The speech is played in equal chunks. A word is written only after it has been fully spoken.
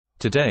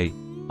Today,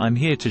 I'm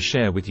here to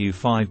share with you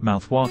 5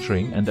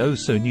 mouth-watering and oh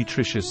so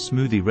nutritious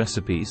smoothie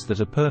recipes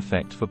that are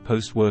perfect for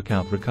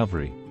post-workout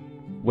recovery.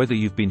 Whether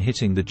you've been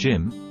hitting the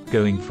gym,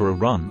 going for a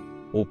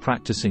run, or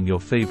practicing your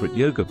favorite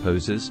yoga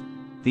poses,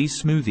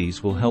 these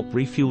smoothies will help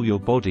refuel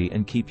your body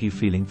and keep you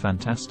feeling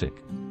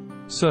fantastic.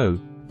 So,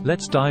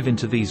 let's dive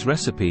into these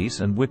recipes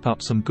and whip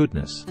up some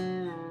goodness.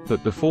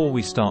 But before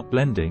we start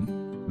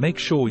blending, make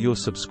sure you're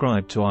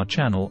subscribed to our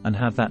channel and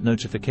have that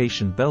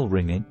notification bell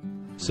ringing,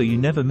 so you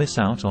never miss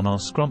out on our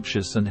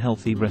scrumptious and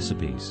healthy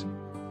recipes.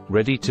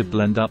 Ready to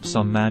blend up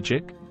some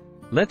magic?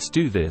 Let's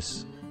do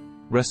this!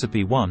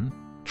 Recipe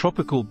 1.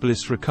 Tropical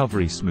Bliss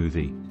Recovery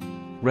Smoothie.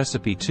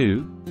 Recipe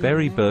 2.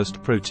 Berry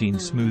Burst Protein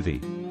Smoothie.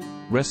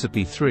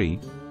 Recipe 3.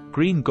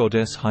 Green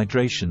Goddess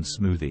Hydration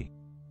Smoothie.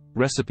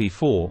 Recipe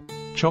 4.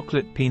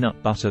 Chocolate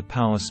Peanut Butter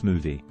Power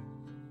Smoothie.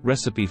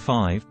 Recipe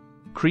 5.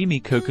 Creamy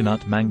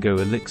Coconut Mango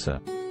Elixir.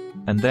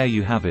 And there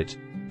you have it,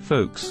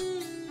 folks.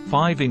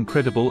 5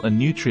 incredible and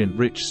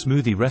nutrient-rich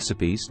smoothie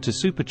recipes to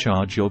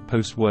supercharge your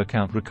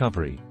post-workout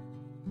recovery.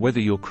 Whether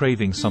you're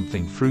craving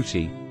something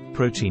fruity,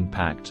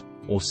 protein-packed,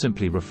 or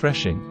simply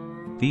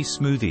refreshing, these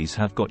smoothies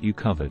have got you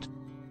covered.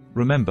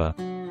 Remember,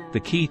 the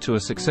key to a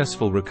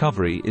successful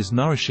recovery is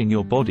nourishing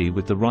your body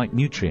with the right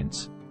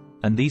nutrients,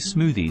 and these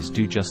smoothies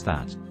do just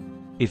that.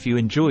 If you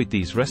enjoyed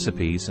these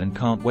recipes and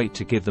can't wait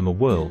to give them a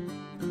whirl,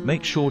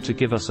 make sure to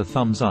give us a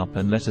thumbs up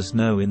and let us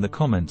know in the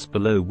comments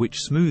below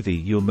which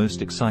smoothie you're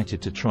most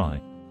excited to try.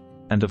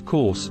 And of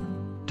course,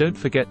 don't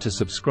forget to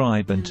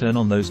subscribe and turn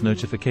on those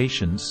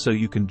notifications so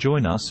you can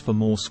join us for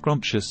more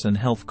scrumptious and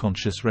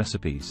health-conscious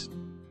recipes.